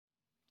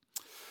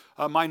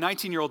My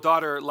 19-year-old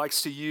daughter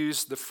likes to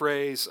use the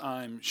phrase,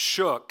 "I'm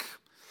shook."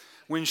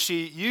 When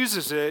she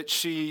uses it,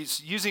 she's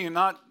using it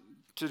not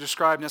to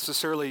describe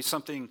necessarily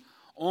something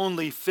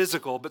only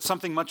physical, but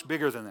something much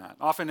bigger than that.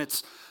 Often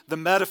it's the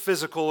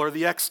metaphysical or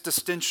the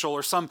existential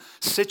or some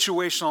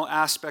situational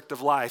aspect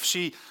of life.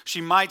 She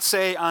might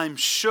say, "I'm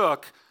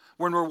shook,"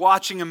 when we're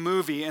watching a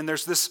movie and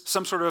there's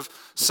some sort of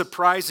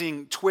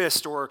surprising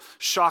twist or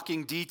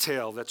shocking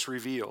detail that's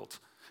revealed.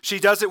 She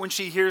does it when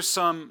she hears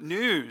some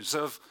news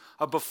of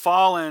a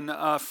befallen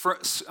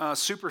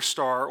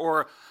superstar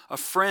or a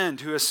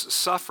friend who has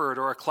suffered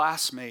or a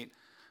classmate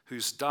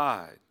who's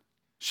died.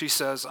 She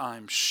says,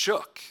 "I'm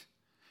shook."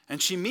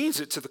 And she means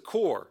it to the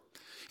core.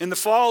 In the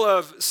fall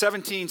of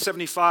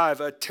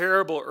 1775, a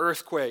terrible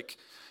earthquake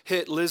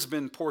hit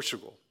Lisbon,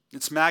 Portugal.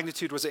 Its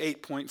magnitude was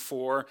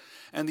 8.4,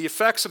 and the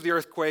effects of the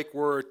earthquake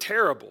were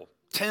terrible.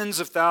 Tens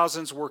of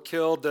thousands were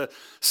killed. The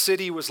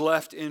city was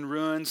left in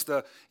ruins.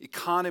 The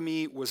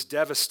economy was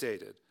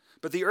devastated.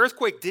 But the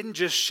earthquake didn't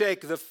just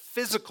shake the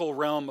physical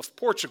realm of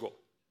Portugal.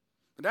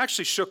 It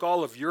actually shook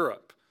all of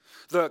Europe.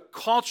 The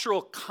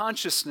cultural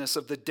consciousness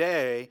of the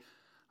day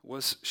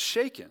was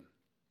shaken.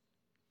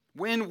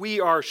 When we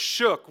are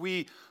shook,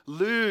 we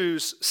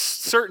lose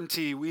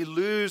certainty, we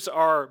lose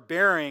our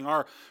bearing,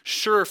 our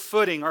sure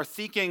footing, our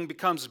thinking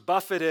becomes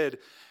buffeted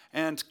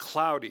and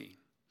cloudy.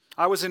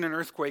 I was in an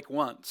earthquake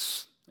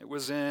once. It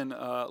was in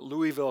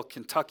Louisville,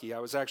 Kentucky.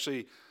 I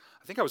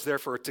think I was there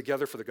for a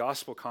Together for the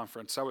Gospel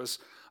conference. I was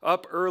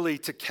up early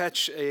to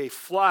catch a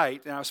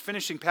flight, and I was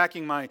finishing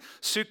packing my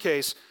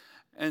suitcase,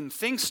 and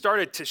things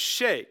started to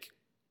shake.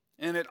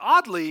 And it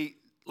oddly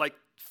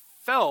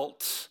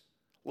felt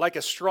like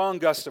a strong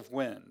gust of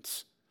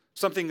wind,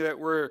 something that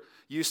we're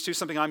used to,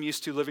 something I'm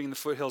used to living in the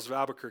foothills of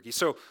Albuquerque.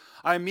 So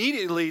I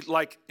immediately,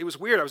 it was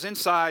weird. I was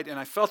inside and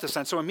I felt this,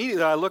 and so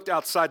immediately I looked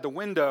outside the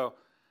window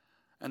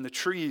and the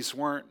trees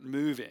weren't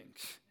moving.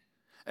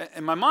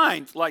 And my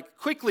mind,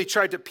 quickly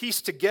tried to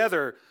piece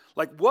together,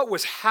 what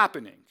was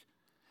happening.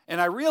 And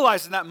I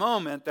realized in that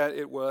moment that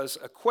it was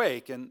a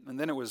quake, and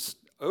then it was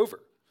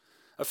over.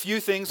 A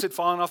few things had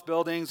fallen off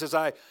buildings. As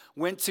I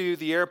went to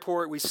the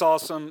airport, we saw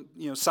some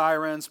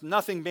sirens.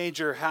 Nothing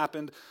major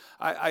happened.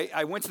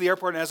 I went to the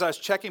airport, and as I was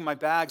checking my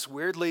bags,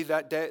 weirdly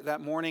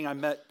that morning I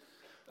met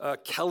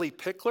Kelly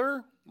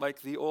Pickler,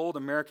 the old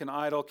American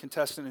Idol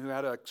contestant who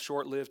had a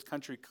short-lived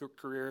country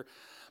career.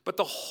 But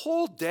the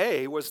whole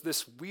day was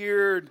this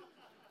weird,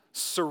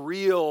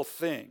 surreal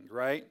thing,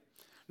 right?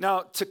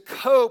 Now, to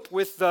cope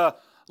with the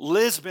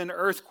Lisbon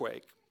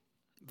earthquake,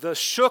 the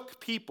shook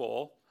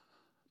people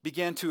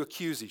began to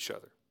accuse each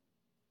other.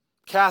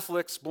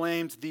 Catholics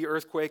blamed the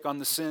earthquake on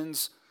the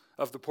sins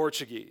of the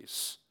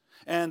Portuguese.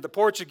 And the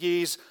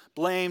Portuguese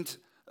blamed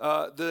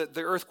the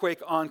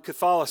earthquake on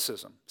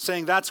Catholicism,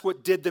 saying that's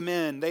what did them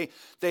in.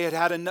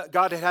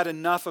 God had had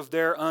enough of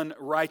their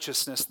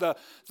unrighteousness. The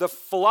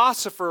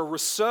philosopher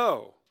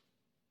Rousseau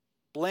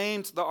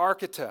blamed the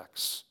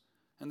architects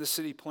and the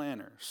city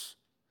planners.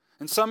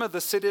 And some of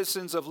the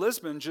citizens of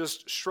Lisbon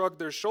just shrugged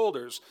their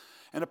shoulders.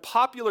 And a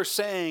popular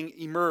saying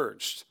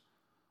emerged: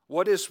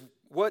 What is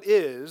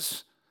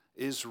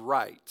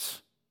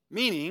right.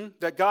 Meaning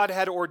that God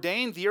had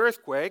ordained the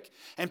earthquake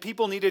and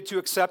people needed to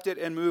accept it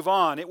and move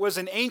on. It was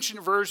an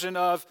ancient version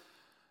of,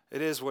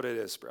 it is what it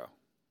is, bro.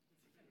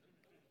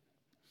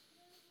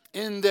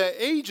 In the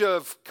age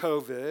of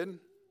COVID,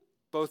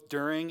 both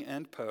during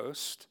and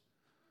post,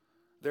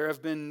 there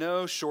have been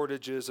no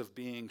shortages of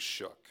being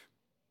shook.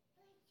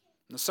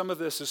 Now, some of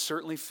this is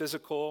certainly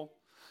physical.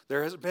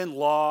 There has been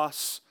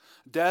loss.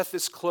 Death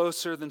is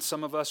closer than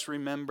some of us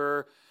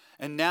remember.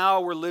 And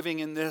now we're living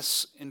in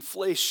this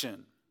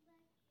inflation,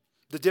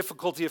 the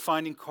difficulty of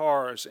finding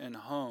cars and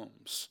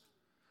homes.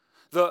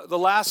 The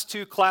last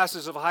two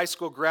classes of high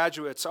school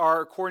graduates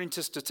are, according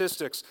to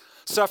statistics,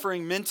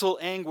 suffering mental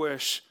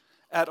anguish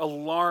at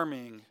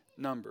alarming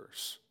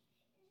numbers.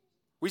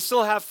 We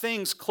still have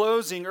things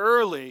closing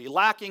early,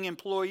 lacking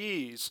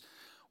employees.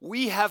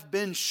 We have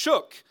been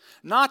shook,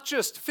 not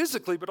just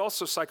physically, but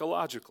also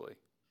psychologically.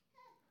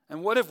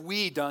 And what have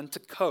we done to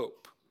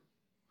cope?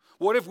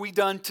 What have we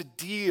done to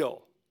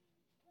deal?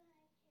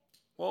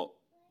 Well,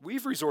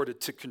 we've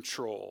resorted to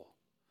control.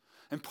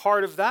 And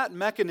part of that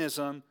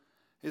mechanism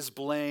is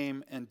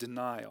blame and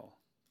denial.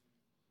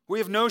 We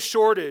have no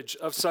shortage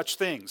of such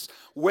things.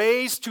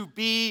 Ways to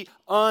be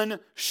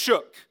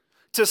unshook.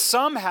 To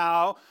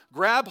somehow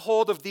grab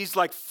hold of these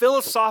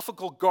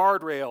philosophical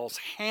guardrails,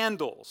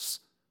 handles.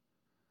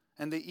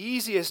 And the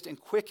easiest and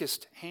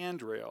quickest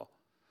handrail,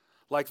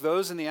 like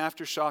those in the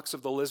aftershocks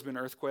of the Lisbon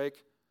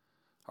earthquake,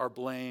 are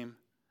blame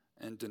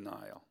and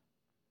denial.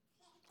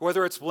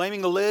 Whether it's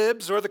blaming the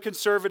libs or the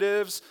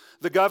conservatives,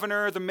 the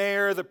governor, the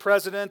mayor, the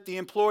president, the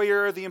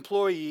employer, the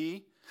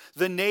employee,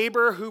 the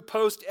neighbor who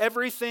posts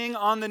everything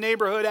on the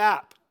neighborhood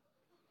app.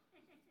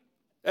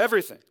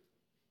 Everything.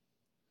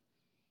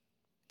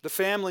 The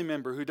family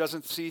member who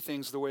doesn't see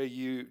things the way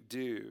you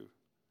do.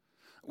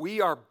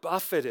 We are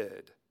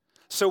buffeted,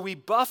 So we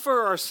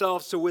buffer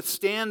ourselves to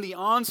withstand the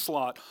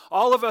onslaught.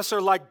 All of us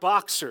are like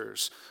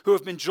boxers who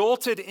have been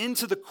jolted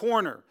into the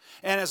corner,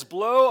 and as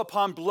blow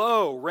upon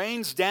blow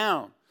rains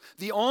down,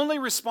 the only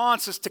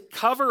response is to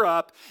cover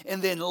up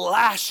and then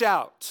lash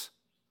out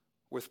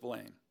with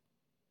blame.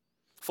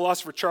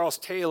 Philosopher Charles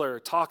Taylor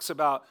talks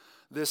about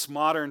this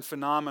modern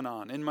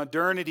phenomenon. In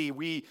modernity,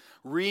 we've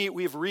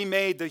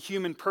remade the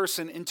human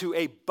person into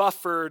a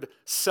buffered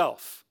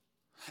self,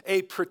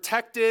 a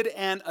protected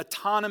and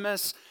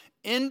autonomous,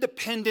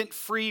 independent,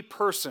 free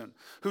person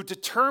who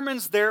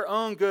determines their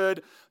own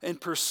good and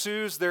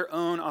pursues their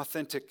own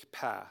authentic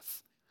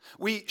path.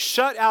 We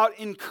shut out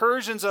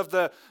incursions of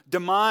the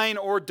divine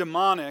or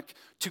demonic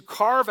to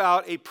carve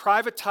out a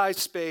privatized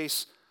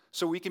space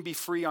so we can be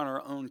free on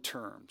our own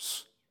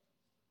terms.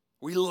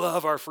 We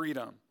love our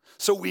freedom,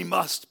 so we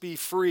must be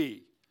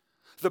free.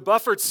 The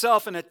buffered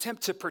self, an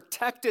attempt to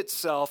protect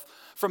itself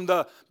from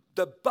the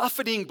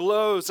buffeting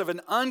blows of an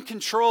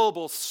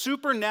uncontrollable,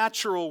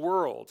 supernatural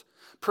world,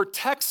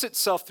 protects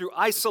itself through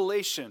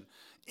isolation,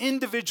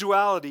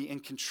 individuality,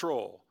 and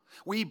control.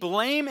 We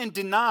blame and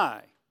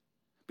deny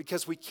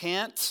because we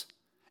can't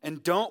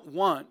and don't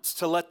want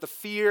to let the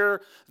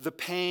fear, the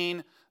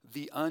pain,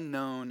 the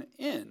unknown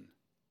in.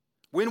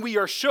 When we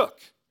are shook,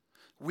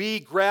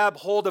 we grab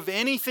hold of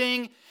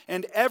anything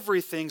and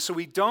everything so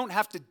we don't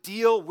have to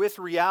deal with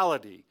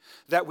reality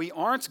that we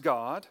aren't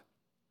God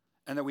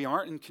and that we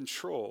aren't in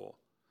control,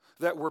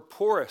 that we're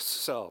porous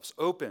selves,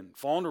 open,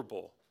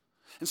 vulnerable.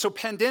 And so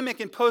pandemic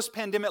and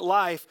post-pandemic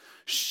life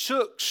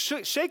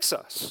shakes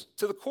us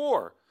to the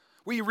core.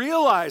 We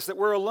realize that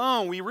we're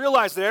alone. We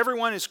realize that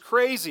everyone is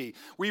crazy.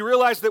 We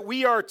realize that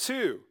we are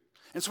too.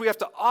 And so we have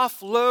to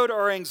offload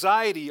our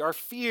anxiety, our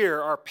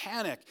fear, our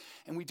panic.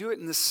 And we do it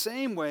in the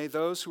same way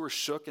those who were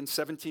shook in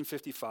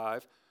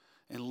 1755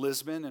 in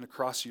Lisbon and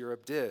across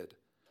Europe did.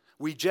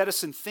 We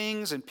jettison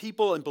things and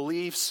people and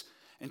beliefs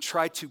and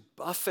try to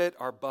buffet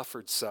our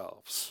buffered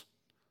selves.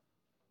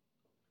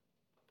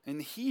 In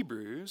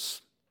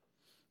Hebrews,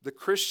 the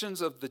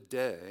Christians of the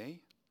day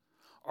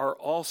are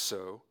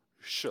also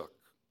shook.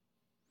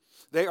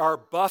 They are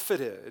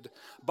buffeted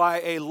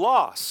by a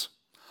loss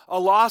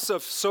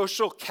of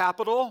social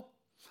capital,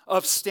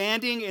 of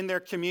standing in their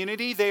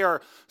community. They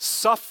are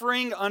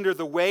suffering under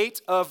the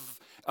weight of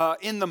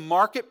in the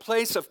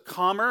marketplace of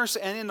commerce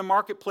and in the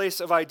marketplace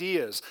of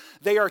ideas.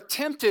 They are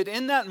tempted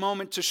in that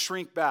moment to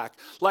shrink back,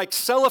 like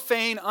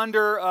cellophane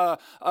under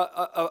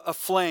a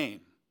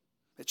flame.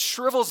 It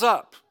shrivels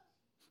up.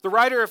 The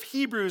writer of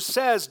Hebrews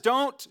says,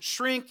 don't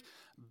shrink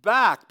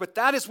back, but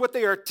that is what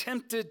they are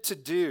tempted to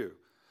do.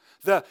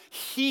 The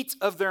heat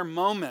of their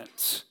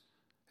moment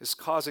is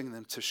causing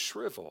them to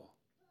shrivel.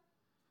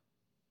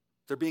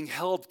 They're being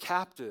held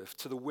captive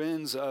to the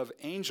winds of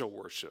angel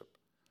worship.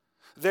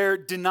 They're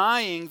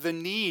denying the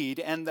need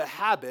and the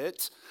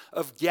habit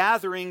of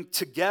gathering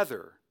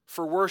together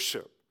for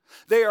worship.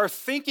 They are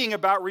thinking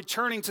about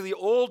returning to the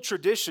old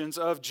traditions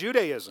of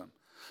Judaism,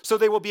 so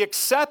they will be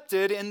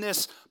accepted in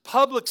this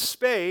public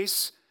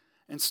space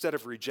instead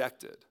of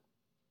rejected.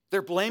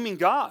 They're blaming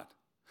God.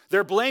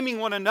 They're blaming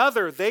one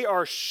another. They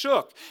are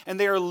shook, and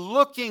they are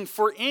looking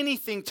for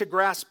anything to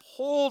grasp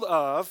hold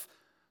of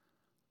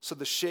so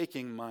the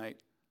shaking might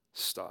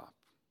stop.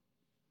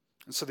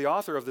 And so the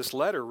author of this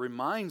letter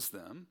reminds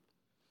them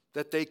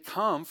that they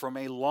come from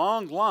a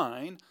long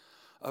line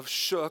of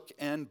shook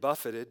and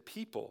buffeted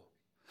people.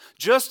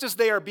 Just as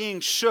they are being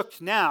shook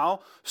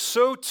now,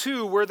 so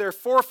too were their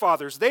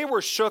forefathers. They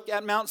were shook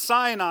at Mount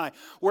Sinai,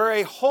 where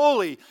a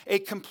holy, a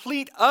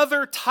complete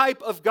other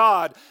type of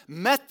God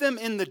met them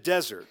in the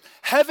desert.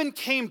 Heaven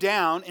came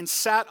down and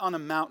sat on a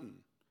mountain.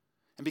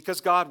 And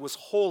because God was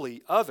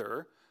holy,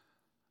 other,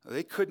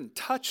 they couldn't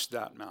touch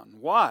that mountain.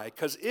 Why?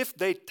 Because if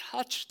they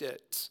touched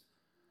it,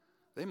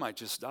 they might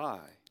just die.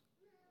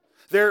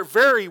 Their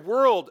very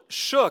world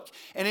shook,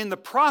 and in the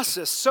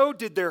process, so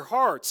did their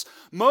hearts.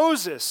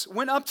 Moses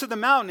went up to the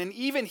mountain, and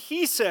even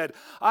he said,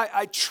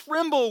 I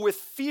tremble with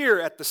fear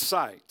at the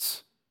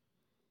sight.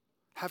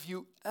 Have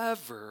you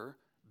ever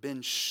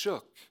been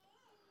shook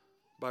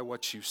by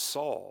what you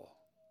saw?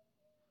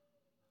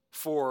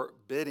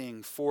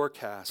 Forbidding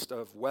forecast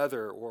of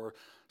weather or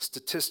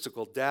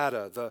statistical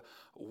data, the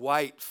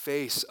white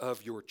face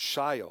of your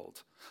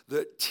child,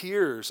 the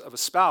tears of a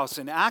spouse,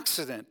 an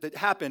accident that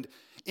happened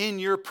in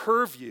your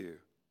purview,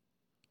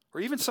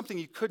 or even something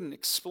you couldn't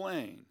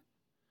explain,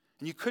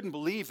 and you couldn't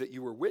believe that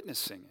you were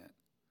witnessing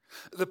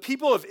it. The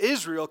people of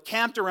Israel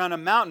camped around a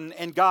mountain,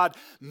 and God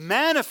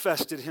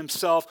manifested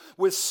himself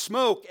with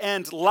smoke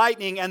and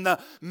lightning, and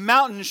the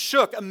mountain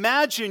shook.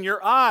 Imagine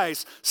your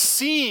eyes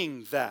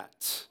seeing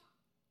that.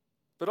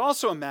 But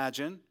also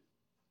imagine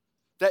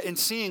that in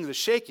seeing the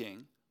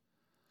shaking,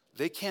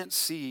 they can't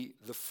see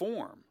the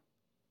form.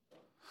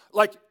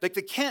 Like they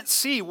can't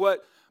see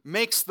what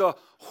makes the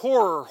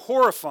horror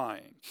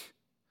horrifying.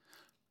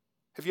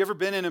 Have you ever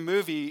been in a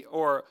movie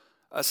or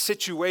a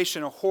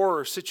situation, a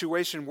horror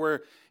situation,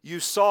 where you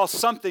saw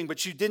something,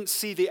 but you didn't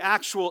see the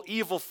actual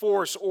evil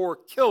force or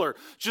killer,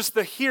 just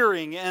the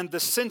hearing and the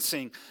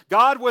sensing.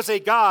 God was a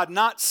God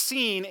not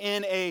seen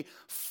in a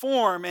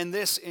form, and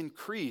this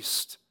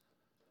increased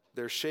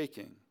their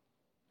shaking.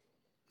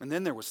 And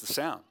then there was the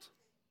sound.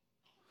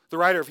 The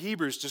writer of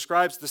Hebrews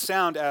describes the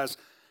sound as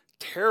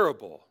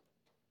terrible.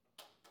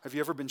 Have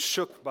you ever been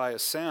shook by a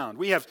sound?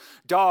 We have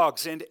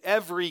dogs, and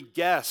every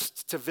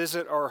guest to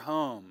visit our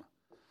home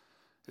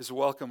is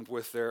welcomed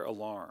with their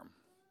alarm.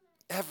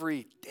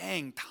 Every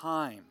dang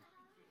time.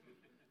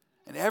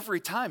 And every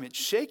time it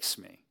shakes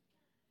me.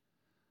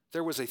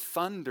 There was a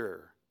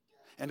thunder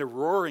and a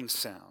roaring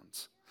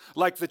sound,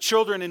 like the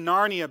children in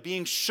Narnia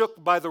being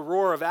shook by the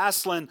roar of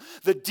Aslan,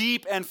 the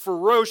deep and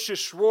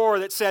ferocious roar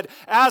that said,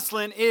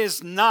 Aslan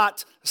is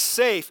not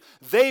safe.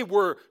 They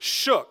were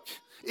shook.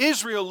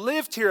 Israel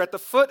lived here at the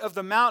foot of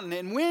the mountain,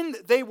 and when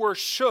they were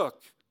shook,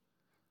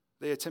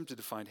 they attempted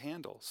to find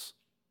handles.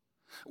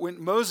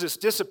 When Moses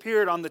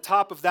disappeared on the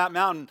top of that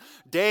mountain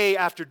day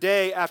after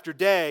day after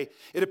day,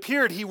 it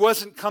appeared he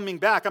wasn't coming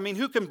back. I mean,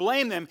 who can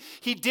blame them?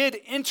 He did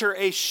enter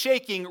a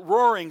shaking,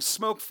 roaring,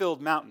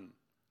 smoke-filled mountain.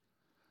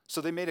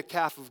 So they made a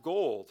calf of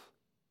gold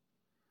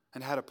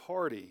and had a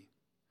party,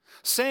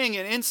 saying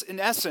in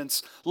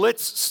essence,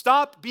 let's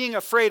stop being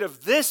afraid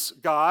of this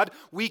God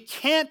we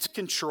can't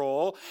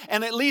control,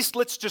 and at least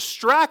let's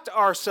distract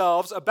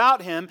ourselves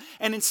about him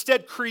and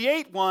instead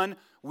create one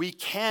we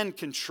can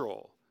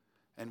control.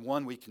 And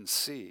one we can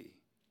see.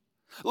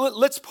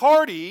 Let's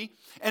party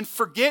and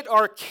forget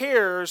our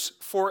cares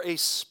for a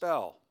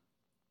spell.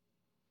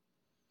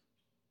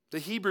 The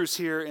Hebrews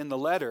here in the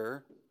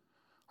letter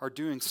are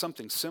doing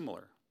something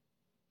similar.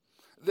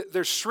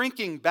 They're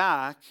shrinking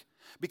back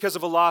because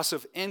of a loss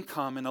of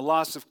income and a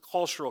loss of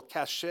cultural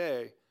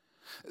cachet.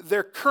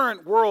 Their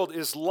current world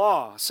is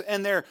lost,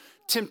 and their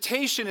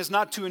temptation is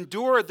not to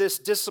endure this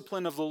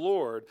discipline of the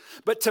Lord,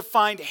 but to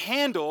find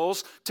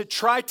handles to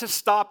try to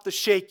stop the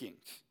shaking.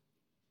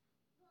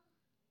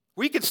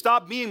 We could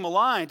stop being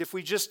maligned if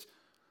we just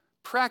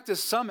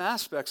practice some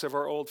aspects of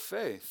our old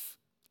faith.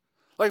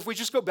 Like if we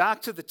just go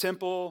back to the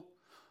temple,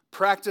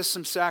 practice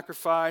some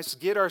sacrifice,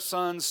 get our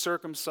sons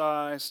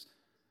circumcised,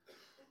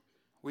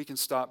 we can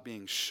stop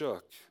being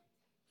shook.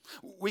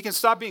 We can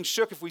stop being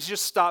shook if we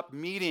just stop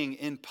meeting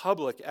in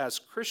public as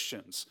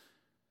Christians.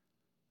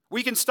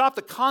 We can stop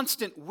the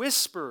constant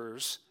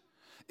whispers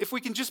if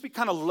we can just be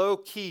kind of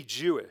low-key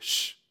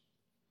Jewish.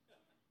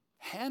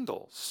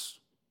 Handles.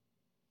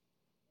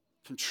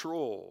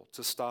 Control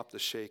to stop the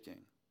shaking.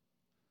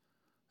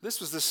 This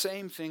was the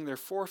same thing their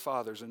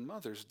forefathers and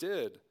mothers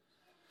did.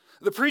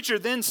 The preacher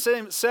then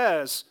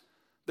says,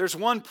 there's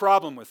one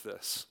problem with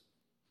this.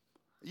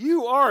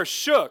 You are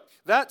shook.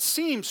 That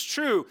seems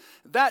true.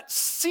 That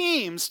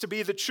seems to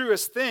be the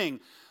truest thing.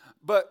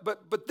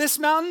 But this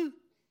mountain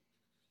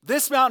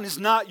is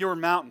not your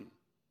mountain.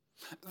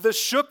 The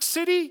shook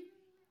city,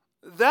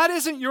 that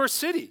isn't your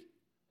city.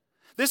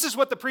 This is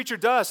what the preacher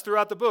does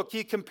throughout the book.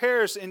 He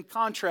compares in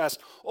contrast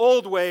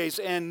old ways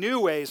and new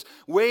ways,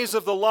 ways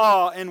of the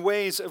law and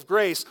ways of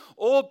grace,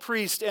 old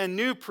priest and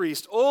new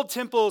priest, old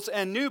temples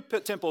and new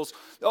temples,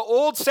 the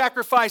old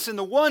sacrifice and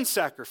the one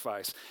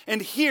sacrifice.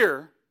 And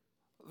here,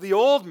 the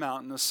old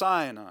mountain of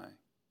Sinai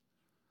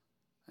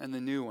and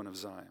the new one of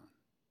Zion.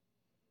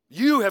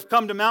 You have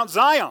come to Mount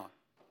Zion,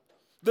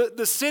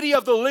 the city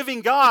of the living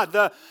God,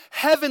 the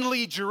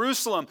heavenly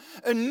Jerusalem,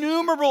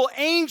 innumerable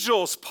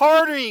angels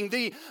partying,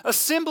 the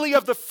assembly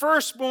of the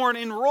firstborn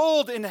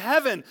enrolled in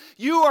heaven.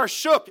 You are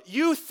shook.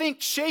 You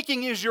think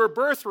shaking is your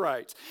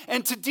birthright.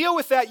 And to deal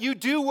with that, you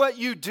do what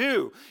you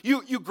do.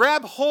 You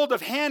grab hold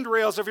of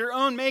handrails of your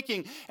own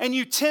making, and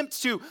you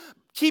attempt to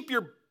keep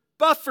your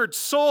buffered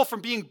soul from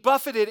being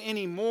buffeted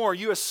anymore.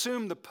 You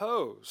assume the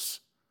pose.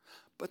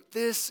 But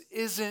this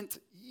isn't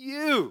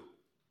you.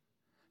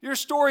 Your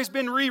story's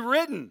been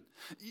rewritten.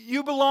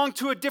 You belong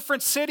to a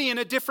different city and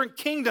a different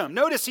kingdom.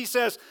 Notice he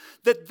says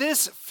that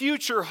this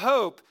future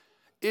hope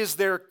is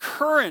their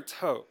current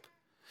hope.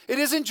 It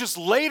isn't just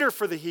later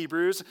for the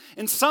Hebrews.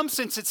 In some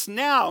sense, it's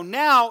now.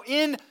 Now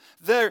in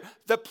the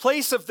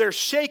place of their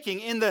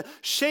shaking, in the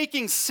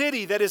shaking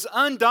city that is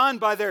undone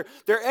by their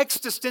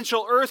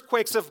existential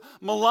earthquakes of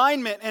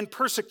malignment and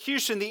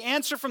persecution. The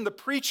answer from the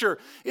preacher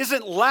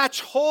isn't latch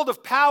hold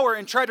of power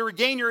and try to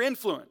regain your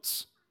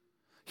influence.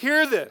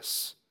 Hear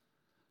this.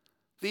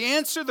 The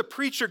answer the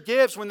preacher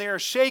gives when they are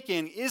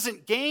shaken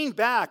isn't gain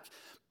back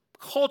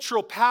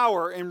cultural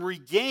power and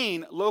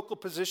regain local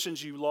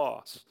positions you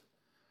lost.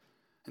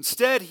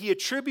 Instead, he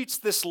attributes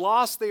this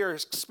loss they are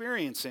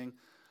experiencing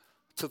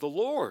to the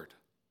Lord,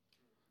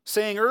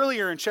 saying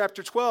earlier in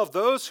chapter 12,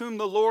 those whom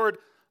the Lord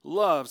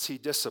loves, he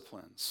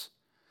disciplines.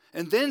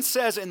 And then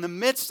says in the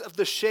midst of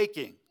the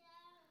shaking,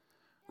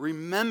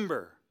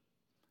 remember,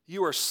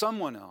 you are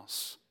someone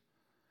else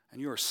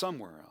and you are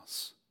somewhere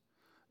else.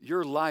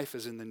 Your life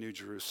is in the New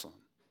Jerusalem.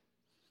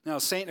 Now,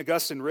 St.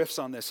 Augustine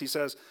riffs on this. He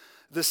says,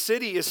 the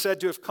city is said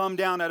to have come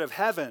down out of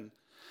heaven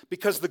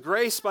because the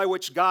grace by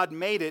which God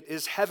made it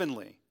is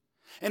heavenly.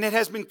 And it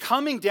has been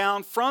coming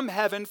down from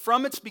heaven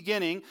from its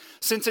beginning,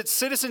 since its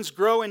citizens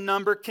grow in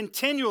number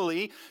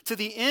continually to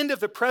the end of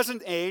the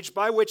present age,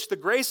 by which the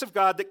grace of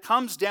God that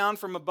comes down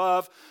from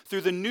above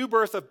through the new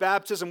birth of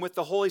baptism with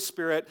the Holy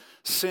Spirit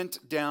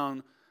sent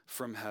down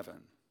from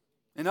heaven.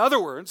 In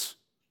other words,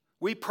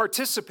 we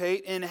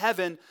participate in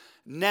heaven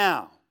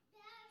now.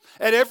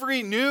 At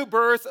every new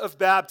birth of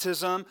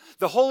baptism,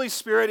 the Holy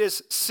Spirit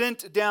is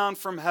sent down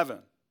from heaven.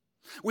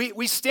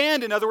 We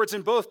stand, in other words,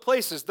 in both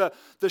places.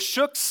 The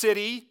shook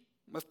city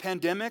of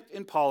pandemic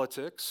and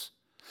politics,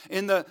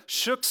 in the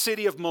shook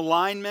city of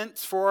malignment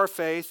for our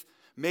faith,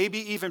 maybe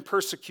even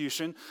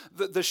persecution,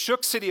 the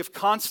shook city of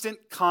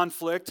constant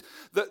conflict,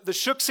 the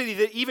shook city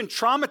that even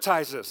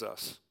traumatizes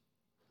us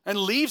and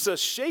leaves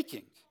us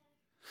shaking.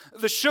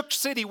 The shook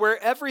city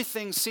where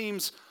everything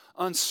seems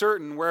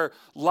uncertain, where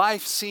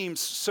life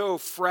seems so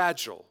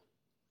fragile.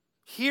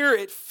 Here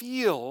it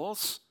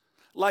feels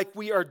like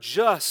we are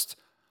just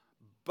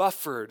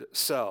buffered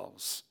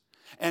selves,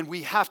 and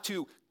we have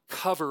to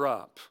cover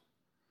up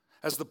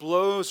as the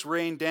blows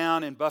rain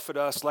down and buffet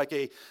us like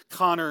a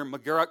Conor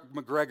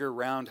McGregor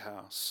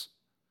roundhouse.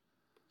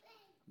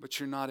 But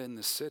you're not in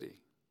the city.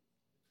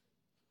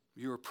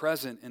 You are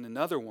present in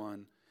another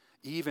one,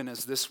 even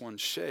as this one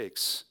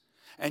shakes.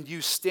 And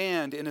you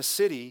stand in a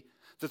city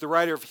that the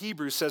writer of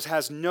Hebrews says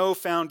has no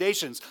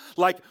foundations,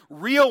 like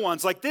real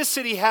ones. Like this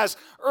city has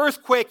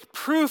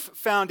earthquake-proof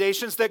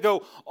foundations that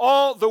go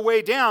all the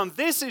way down.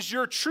 This is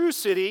your true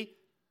city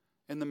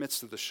in the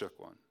midst of the shook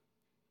one.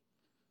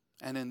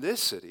 And in this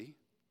city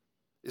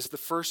is the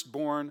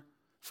firstborn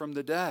from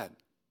the dead.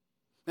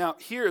 Now,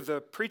 here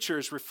the preacher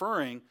is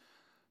referring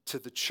to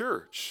the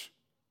church,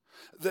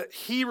 the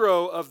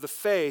hero of the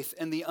faith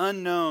and the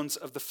unknowns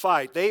of the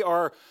fight. They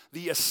are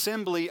the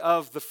assembly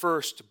of the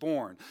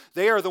firstborn.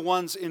 They are the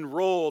ones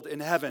enrolled in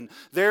heaven.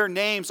 Their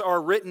names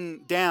are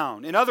written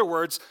down. In other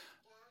words,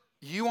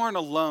 you aren't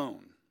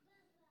alone.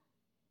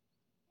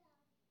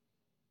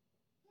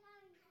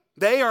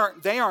 They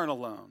aren't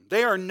alone.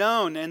 They are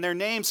known, and their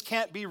names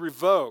can't be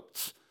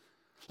revoked.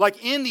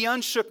 Like in the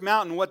unshook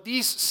mountain, what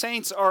these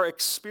saints are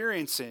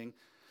experiencing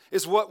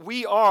is what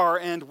we are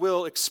and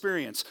will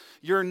experience.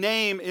 Your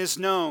name is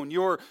known.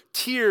 Your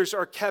tears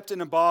are kept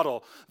in a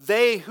bottle.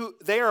 They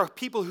are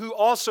people who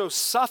also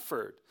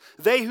suffered.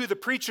 They who the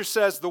preacher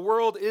says the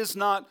world is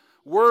not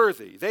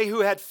worthy. They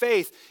who had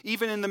faith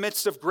even in the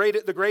midst of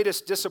the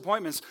greatest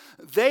disappointments.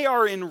 They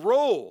are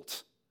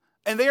enrolled.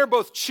 And they are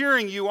both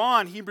cheering you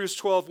on, Hebrews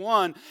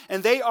 12:1,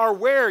 and they are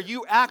where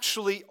you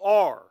actually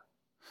are.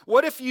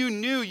 What if you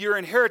knew your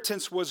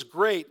inheritance was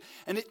great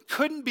and it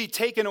couldn't be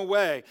taken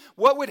away?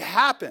 What would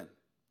happen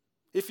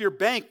if your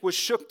bank was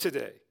shook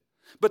today,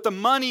 but the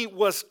money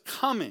was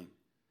coming?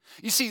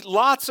 You see,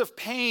 lots of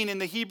pain in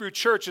the Hebrew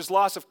church is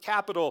loss of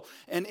capital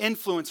and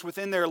influence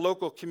within their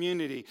local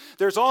community.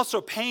 There's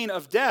also pain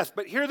of death,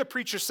 but here the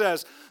preacher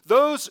says,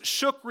 those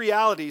shook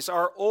realities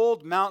are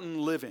old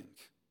mountain living.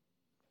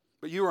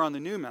 But you are on the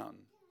new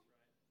mountain,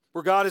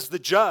 where God is the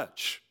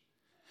judge.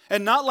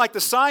 And not like the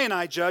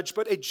Sinai judge,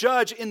 but a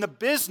judge in the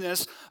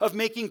business of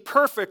making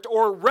perfect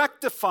or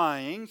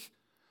rectifying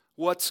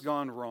what's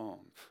gone wrong.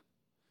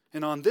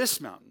 And on this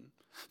mountain,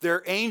 there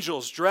are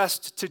angels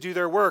dressed to do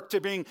their work,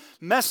 to bring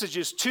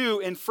messages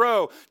to and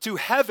fro, to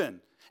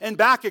heaven and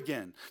back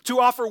again, to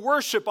offer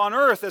worship on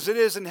earth as it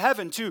is in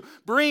heaven, to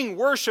bring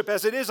worship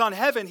as it is on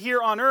heaven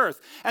here on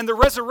earth. And the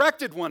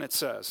resurrected one, it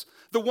says,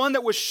 the one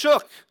that was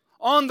shook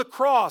on the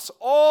cross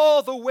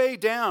all the way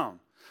down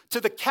to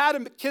the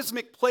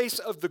cataclysmic place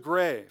of the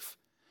grave.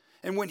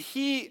 And when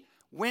he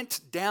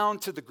went down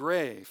to the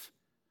grave,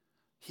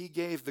 he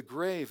gave the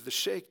grave the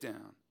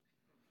shakedown.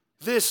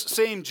 This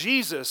same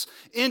Jesus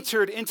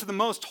entered into the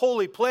most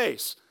holy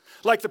place,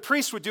 like the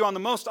priest would do on the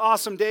most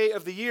awesome day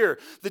of the year,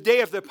 the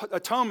day of the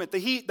atonement.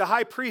 The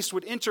high priest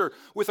would enter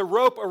with a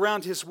rope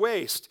around his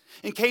waist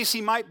in case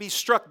he might be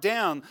struck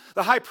down.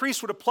 The high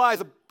priest would apply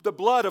the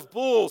blood of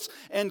bulls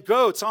and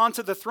goats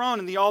onto the throne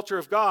and the altar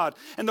of God.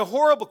 And the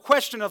horrible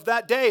question of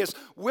that day is,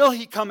 will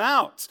he come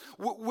out?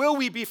 Will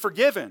we be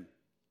forgiven?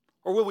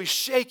 Or will we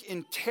shake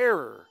in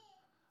terror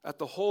at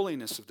the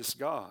holiness of this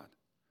God?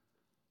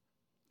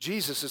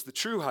 Jesus is the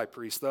true high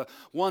priest, the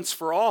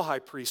once-for-all high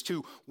priest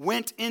who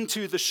went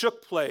into the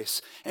shook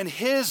place, and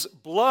his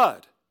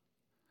blood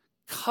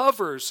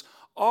covers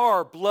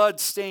our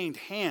blood-stained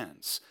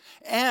hands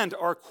and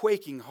our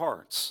quaking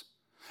hearts.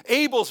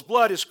 Abel's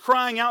blood is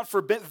crying out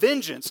for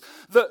vengeance,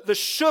 the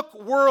shook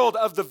world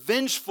of the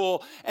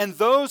vengeful and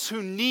those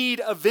who need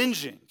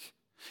avenging.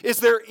 Is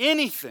there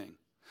anything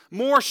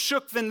more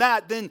shook than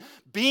that, than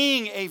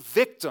being a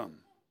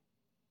victim,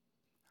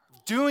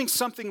 doing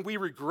something we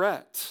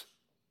regret?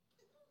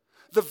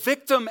 The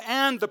victim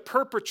and the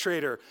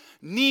perpetrator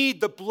need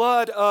the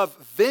blood of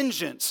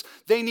vengeance.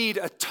 They need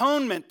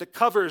atonement that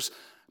covers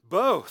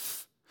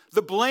both.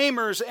 The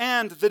blamers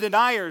and the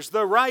deniers,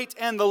 the right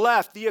and the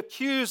left, the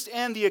accused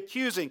and the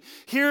accusing.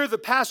 Here the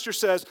pastor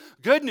says,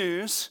 good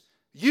news,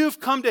 you've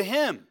come to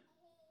him,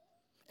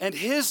 and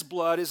his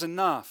blood is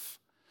enough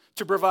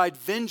to provide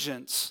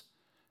vengeance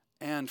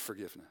and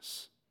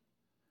forgiveness.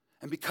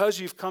 And because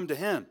you've come to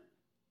him,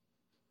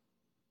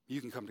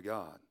 you can come to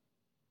God,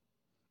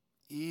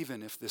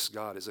 even if this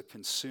God is a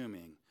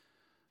consuming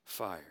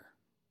fire.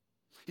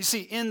 You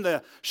see, in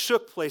the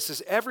shook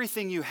places,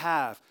 everything you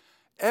have,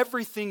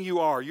 everything you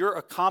are, your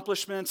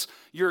accomplishments,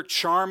 your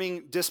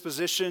charming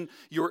disposition,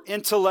 your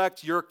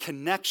intellect, your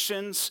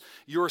connections,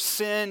 your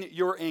sin,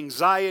 your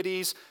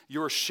anxieties,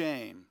 your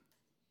shame,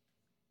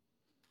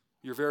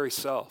 your very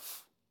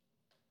self,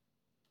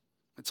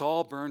 it's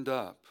all burned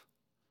up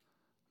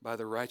by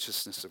the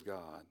righteousness of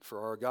God.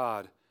 For our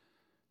God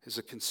is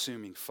a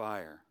consuming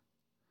fire.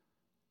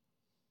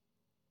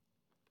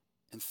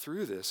 And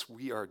through this,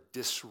 we are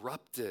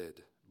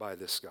disrupted by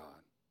this God.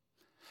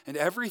 And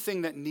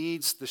everything that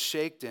needs the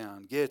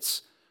shakedown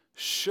gets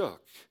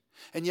shook.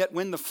 And yet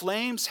when the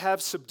flames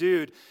have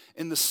subdued,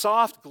 in the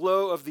soft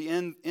glow of the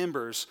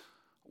embers,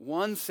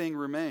 one thing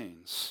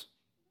remains.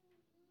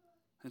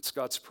 It's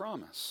God's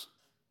promise.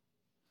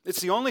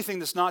 It's the only thing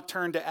that's not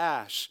turned to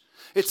ash.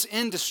 It's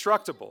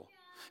indestructible.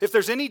 If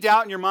there's any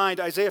doubt in your mind,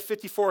 Isaiah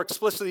 54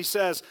 explicitly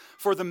says,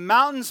 "For the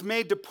mountains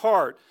may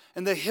depart,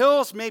 and the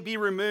hills may be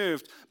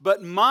removed,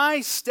 but my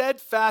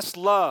steadfast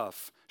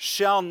love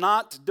shall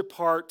not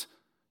depart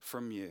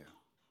from you.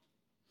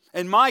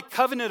 And my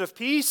covenant of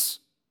peace,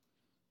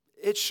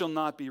 it shall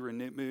not be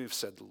removed,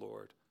 said the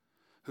Lord,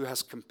 who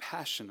has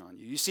compassion on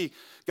you." You see,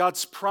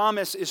 God's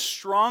promise is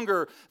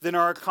stronger than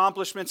our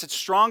accomplishments. It's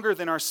stronger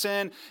than our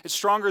sin. It's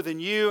stronger than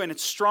you, and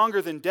it's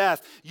stronger than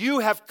death. You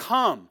have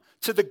come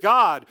to the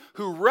God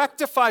who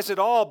rectifies it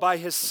all by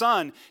his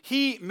Son.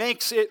 He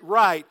makes it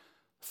right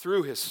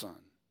through his Son.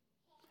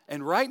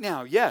 And right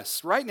now,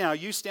 yes, right now,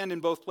 you stand in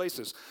both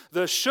places,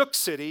 the shook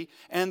city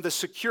and the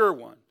secure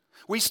one.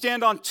 We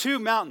stand on two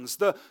mountains,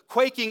 the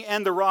quaking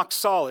and the rock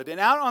solid.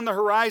 And out on the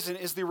horizon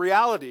is the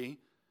reality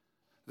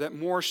that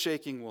more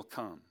shaking will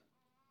come.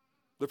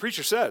 The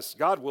preacher says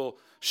God will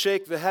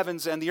shake the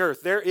heavens and the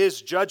earth. There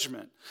is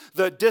judgment,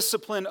 the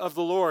discipline of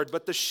the Lord.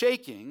 But the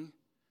shaking,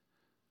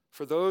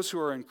 for those who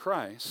are in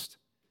Christ,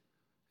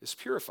 is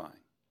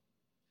purifying.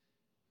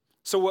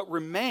 So what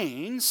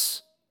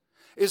remains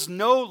is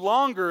no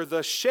longer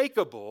the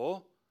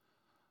shakeable,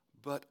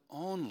 but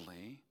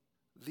only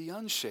the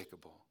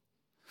unshakable.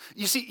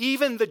 You see,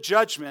 even the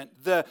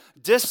judgment, the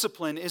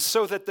discipline is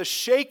so that the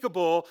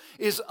shakeable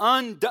is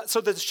undone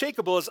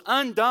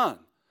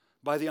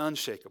by the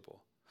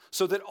unshakable.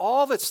 So that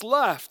all that's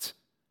left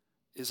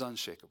is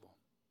unshakable.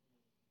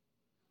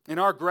 In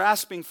our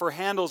grasping for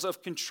handles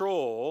of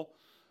control,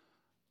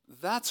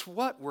 that's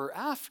what we're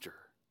after.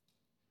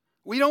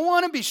 We don't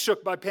want to be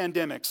shook by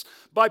pandemics,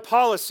 by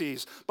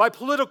policies, by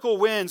political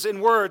winds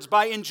and words,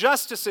 by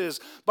injustices,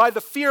 by the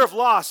fear of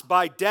loss,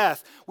 by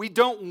death. We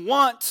don't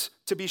want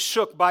to be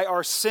shook by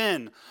our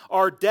sin,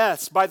 our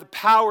deaths, by the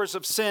powers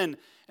of sin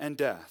and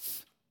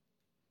death.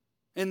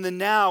 In the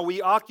now,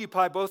 we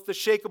occupy both the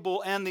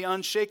shakeable and the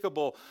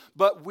unshakable,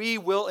 but we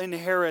will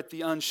inherit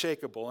the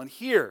unshakable. And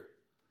here,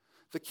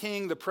 the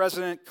king, the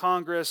president,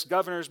 Congress,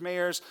 governors,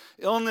 mayors,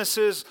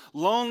 illnesses,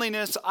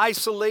 loneliness,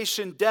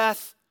 isolation,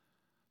 death,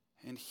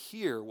 and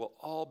here will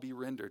all be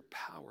rendered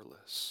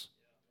powerless.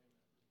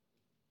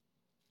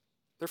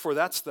 Therefore,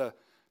 that's the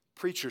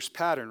preacher's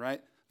pattern,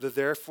 right? The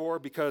therefore,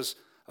 because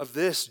of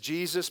this,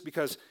 Jesus,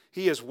 because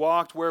he has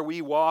walked where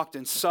we walked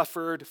and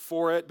suffered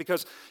for it,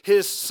 because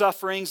his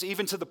sufferings,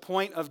 even to the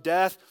point of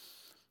death,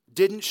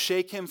 didn't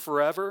shake him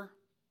forever.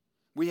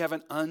 We have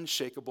an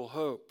unshakable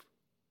hope.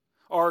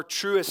 Our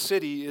truest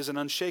city is an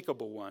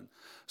unshakable one.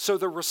 So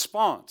the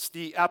response,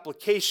 the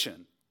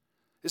application,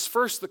 is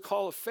first the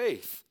call of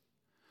faith.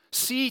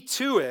 See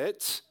to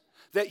it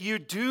that you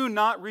do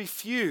not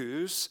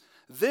refuse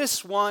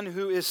this one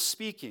who is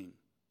speaking,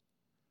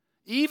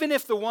 even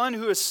if the one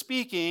who is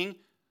speaking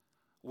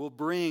will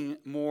bring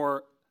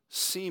more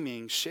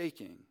seeming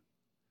shaking.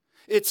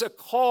 It's a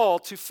call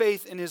to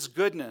faith in his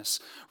goodness,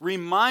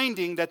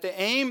 reminding that the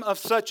aim of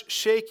such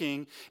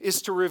shaking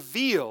is to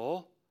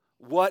reveal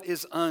what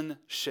is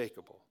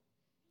unshakable.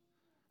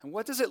 And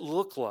what does it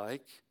look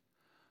like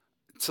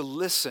to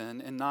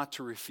listen and not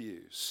to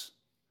refuse?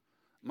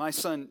 My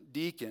son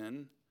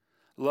Deacon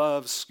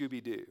loves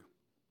Scooby-Doo.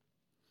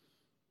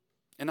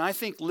 And I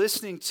think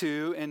listening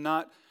to and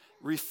not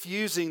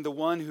refusing the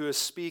one who is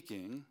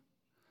speaking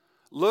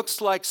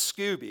looks like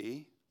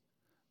Scooby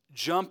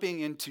jumping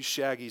into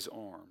Shaggy's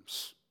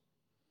arms.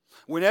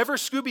 Whenever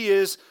Scooby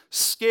is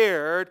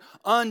scared,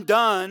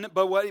 undone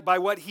by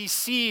what he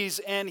sees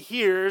and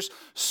hears,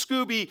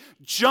 Scooby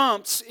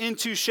jumps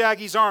into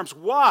Shaggy's arms.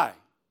 Why?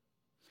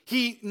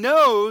 He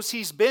knows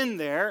he's been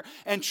there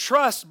and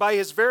trusts by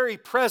his very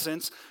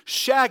presence,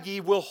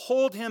 Shaggy will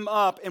hold him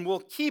up and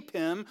will keep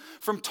him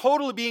from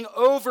totally being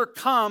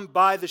overcome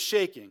by the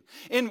shaking.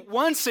 In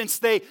one sense,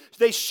 they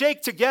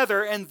shake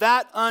together and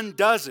that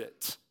undoes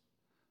it.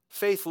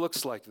 Faith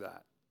looks like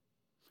that.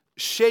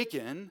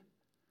 Shaken,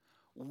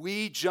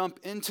 we jump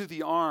into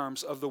the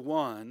arms of the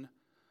one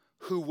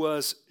who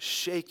was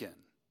shaken.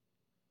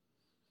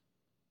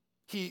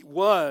 He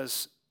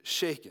was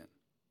shaken.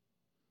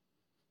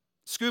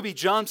 Scooby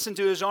jumps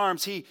into his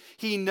arms.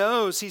 He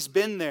knows he's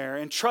been there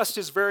and trusts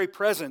his very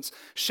presence.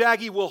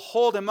 Shaggy will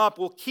hold him up,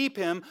 will keep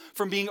him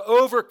from being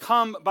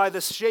overcome by the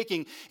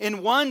shaking.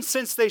 In one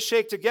sense, they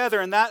shake together,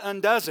 and that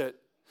undoes it.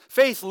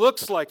 Faith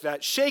looks like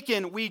that.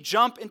 Shaken, we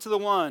jump into the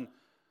one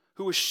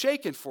who was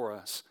shaken for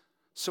us,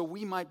 so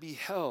we might be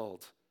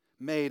held,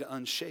 made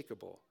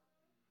unshakable.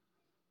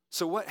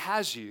 So what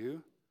has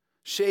you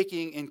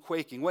shaking and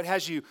quaking? What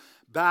has you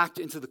backed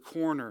into the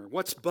corner?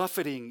 What's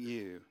buffeting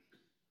you?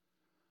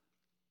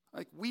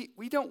 Like,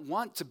 we don't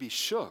want to be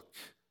shook.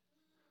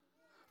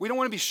 We don't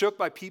want to be shook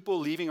by people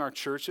leaving our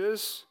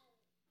churches.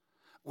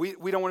 We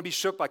don't want to be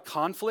shook by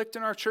conflict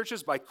in our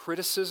churches, by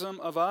criticism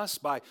of us,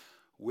 by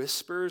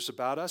whispers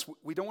about us.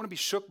 We don't want to be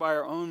shook by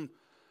our own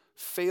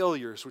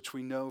failures, which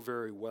we know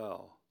very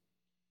well.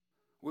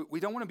 We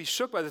don't want to be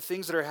shook by the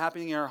things that are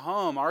happening in our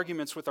home,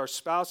 arguments with our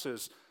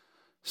spouses,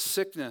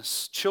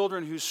 sickness,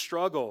 children who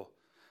struggle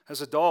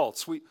as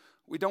adults. We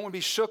don't want to be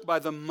shook by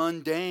the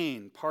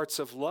mundane parts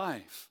of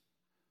life.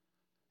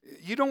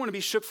 You don't want to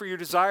be shook for your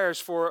desires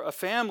for a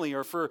family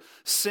or for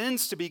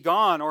sins to be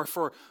gone or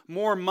for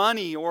more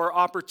money or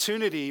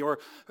opportunity or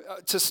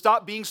to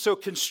stop being so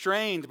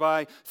constrained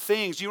by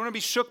things. You want to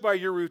be shook by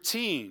your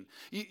routine.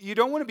 You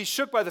don't want to be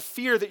shook by the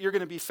fear that you're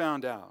going to be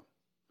found out.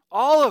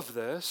 All of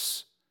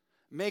this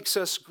makes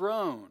us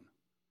groan.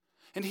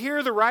 And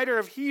here the writer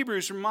of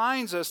Hebrews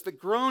reminds us that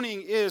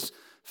groaning is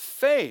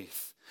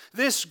faith.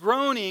 This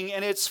groaning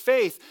and its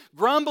faith.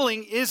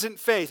 Grumbling isn't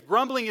faith.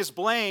 Grumbling is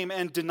blame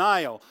and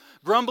denial.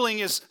 Grumbling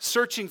is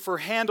searching for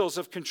handles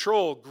of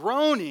control.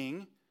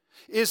 Groaning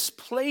is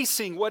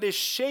placing what is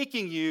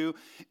shaking you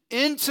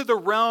into the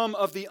realm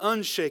of the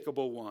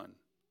unshakable one.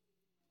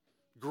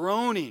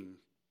 Groaning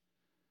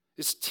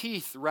is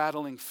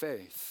teeth-rattling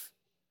faith.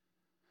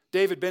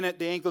 David Bennett,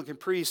 the Anglican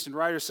priest and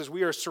writer, says,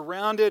 "We are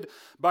surrounded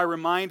by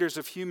reminders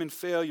of human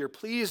failure.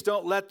 Please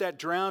don't let that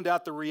drown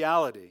out the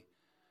reality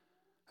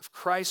of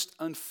Christ's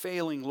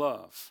unfailing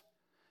love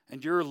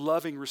and your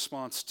loving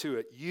response to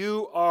it.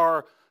 You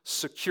are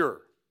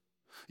secure.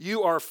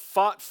 You are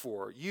fought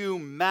for. You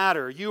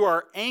matter. You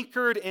are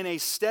anchored in a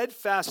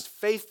steadfast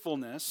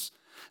faithfulness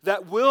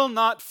that will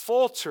not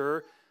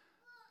falter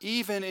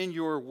even in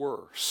your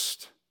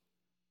worst."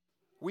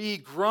 We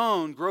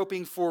groan,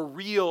 groping for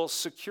real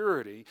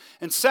security.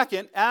 And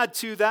second, add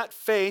to that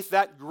faith,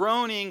 that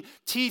groaning,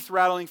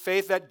 teeth-rattling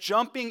faith, that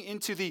jumping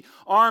into the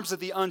arms of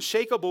the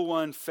unshakable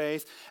one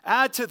faith,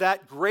 add to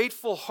that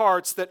grateful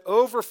hearts that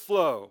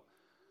overflow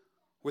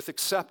with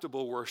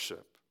acceptable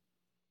worship.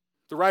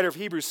 The writer of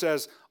Hebrews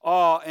says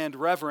awe and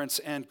reverence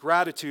and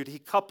gratitude. He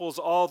couples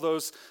all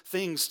those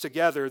things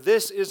together.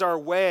 This is our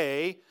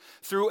way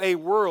through a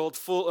world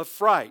full of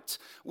fright.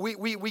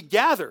 We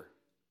gather.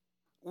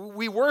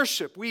 We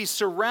worship, we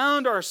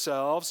surround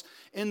ourselves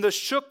in the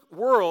shook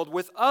world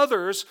with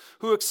others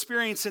who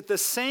experience it the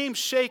same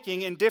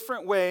shaking in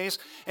different ways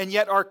and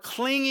yet are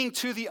clinging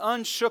to the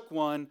unshook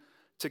one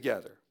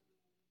together.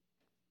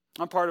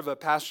 I'm part of a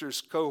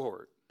pastor's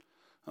cohort.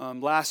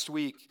 Last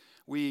week,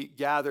 we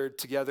gathered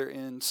together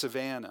in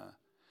Savannah.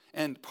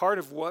 And part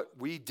of what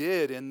we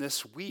did in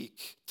this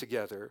week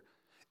together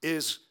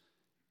is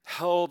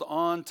held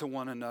on to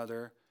one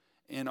another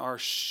in our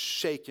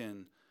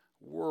shaken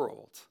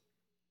world.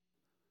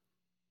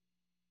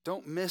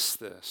 Don't miss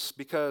this,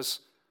 because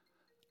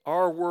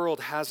our world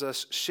has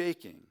us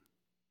shaking.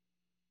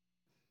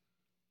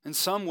 In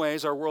some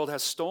ways, our world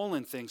has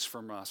stolen things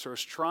from us or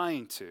is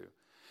trying to.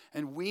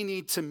 And we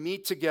need to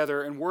meet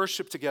together and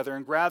worship together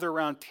and gather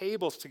around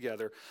tables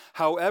together,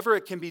 however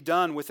it can be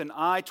done with an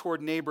eye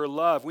toward neighbor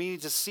love. We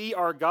need to see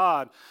our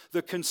God,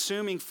 the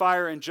consuming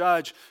fire and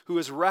judge, who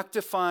is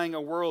rectifying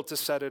a world to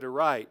set it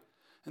aright.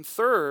 And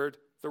third,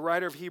 the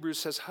writer of Hebrews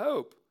says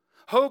hope.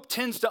 Hope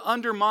tends to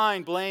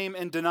undermine blame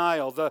and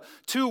denial, the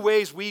two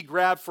ways we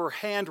grab for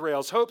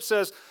handrails. Hope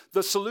says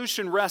the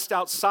solution rests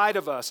outside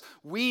of us.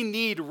 We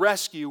need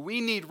rescue.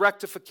 We need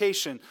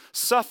rectification.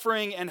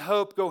 Suffering and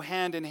hope go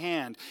hand in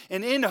hand.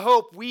 And in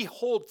hope, we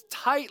hold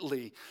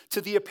tightly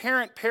to the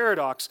apparent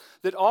paradox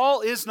that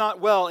all is not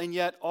well and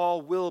yet all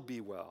will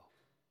be well.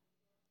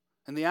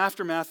 In the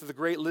aftermath of the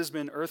Great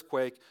Lisbon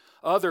earthquake,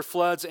 other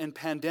floods and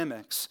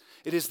pandemics,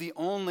 it is the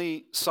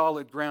only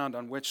solid ground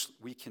on which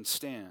we can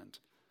stand.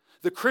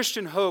 The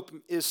Christian hope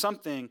is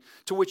something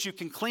to which you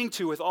can cling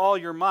to with all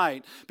your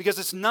might, because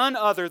it's none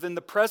other than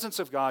the presence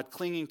of God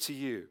clinging to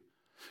you.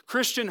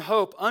 Christian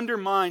hope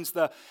undermines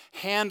the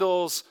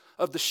handles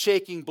of the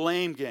shaking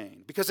blame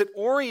game, because it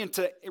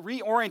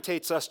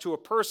reorientates us to a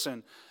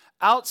person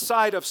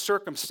outside of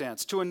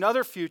circumstance, to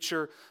another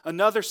future,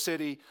 another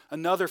city,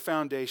 another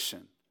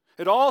foundation.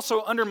 It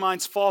also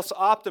undermines false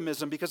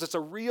optimism, because it's a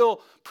real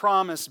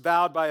promise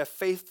bowed by a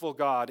faithful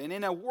God. And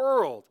in a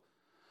world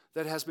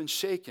that has been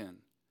shaken,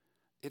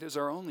 it is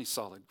our only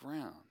solid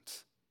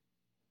ground.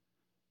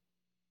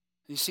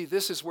 You see,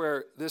 this is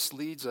where this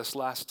leads us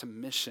last to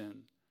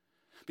mission.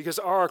 Because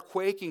our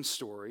quaking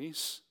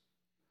stories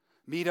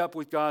meet up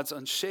with God's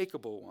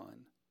unshakable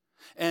one.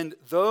 And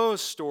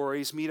those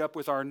stories meet up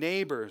with our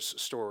neighbors'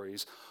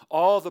 stories,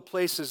 all the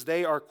places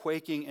they are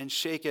quaking and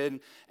shaken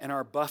and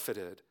are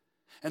buffeted,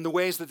 and the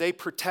ways that they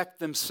protect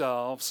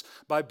themselves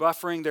by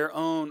buffering their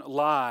own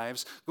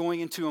lives, going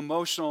into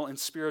emotional and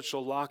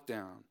spiritual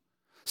lockdown.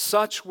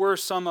 Such were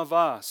some of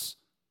us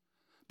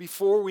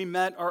before we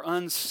met our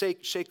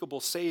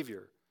unshakable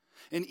Savior.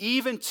 And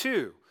even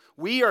too,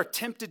 we are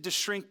tempted to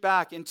shrink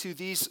back into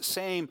these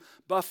same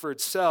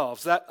buffered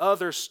selves, that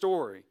other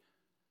story.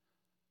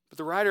 But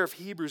the writer of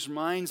Hebrews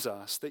reminds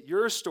us that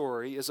your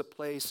story is a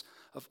place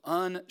of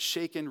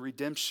unshaken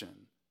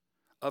redemption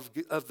of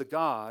the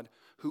God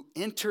who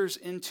enters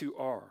into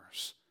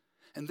ours.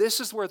 And this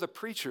is where the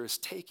preacher is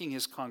taking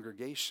his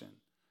congregation.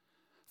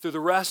 Through the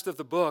rest of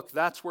the book,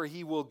 that's where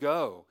he will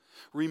go,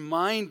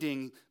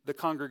 reminding the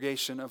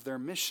congregation of their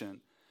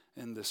mission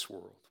in this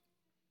world.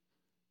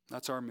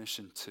 That's our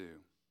mission too.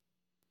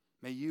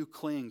 May you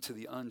cling to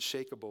the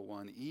unshakable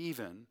one,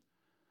 even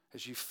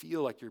as you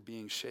feel like you're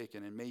being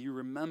shaken. And may you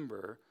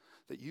remember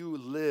that you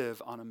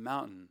live on a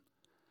mountain,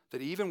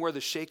 that even where the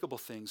shakeable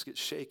things get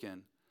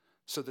shaken,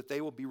 so that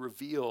they will be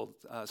revealed,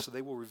 so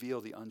they will reveal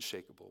the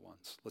unshakable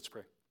ones. Let's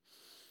pray.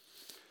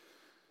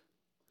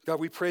 God,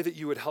 we pray that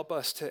you would help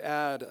us to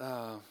add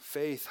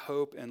faith,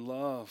 hope, and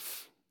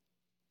love,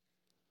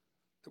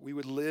 that we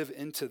would live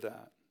into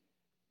that,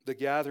 the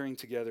gathering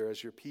together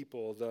as your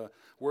people, the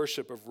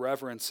worship of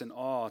reverence and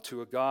awe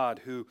to a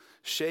God who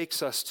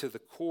shakes us to the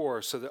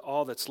core so that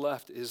all that's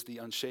left is the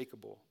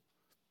unshakable.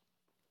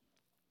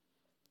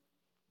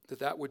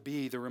 That would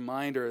be the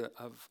reminder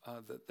of,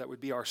 that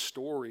would be our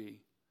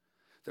story,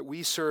 that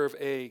we serve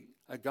a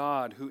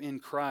God who in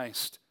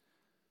Christ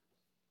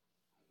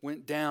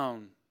went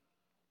down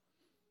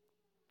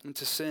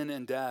into sin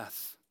and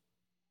death,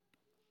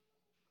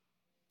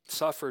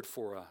 suffered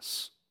for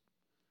us,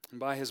 and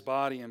by his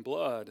body and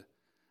blood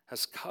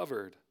has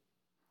covered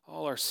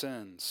all our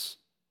sins,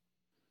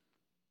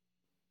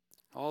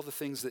 all the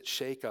things that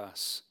shake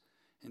us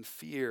in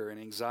fear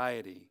and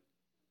anxiety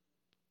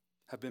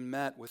have been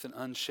met with an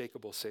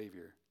unshakable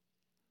Savior.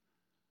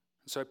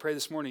 And so I pray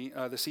this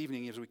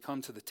evening, as we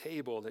come to the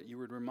table, that you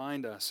would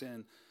remind us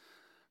in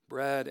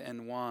bread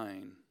and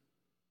wine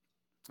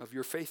of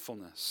your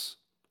faithfulness,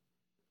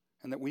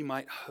 and that we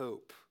might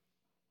hope,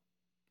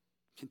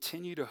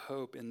 continue to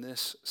hope in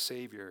this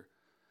Savior,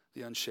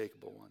 the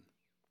unshakable one.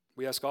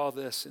 We ask all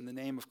this in the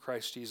name of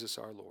Christ Jesus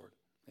our Lord.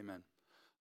 Amen.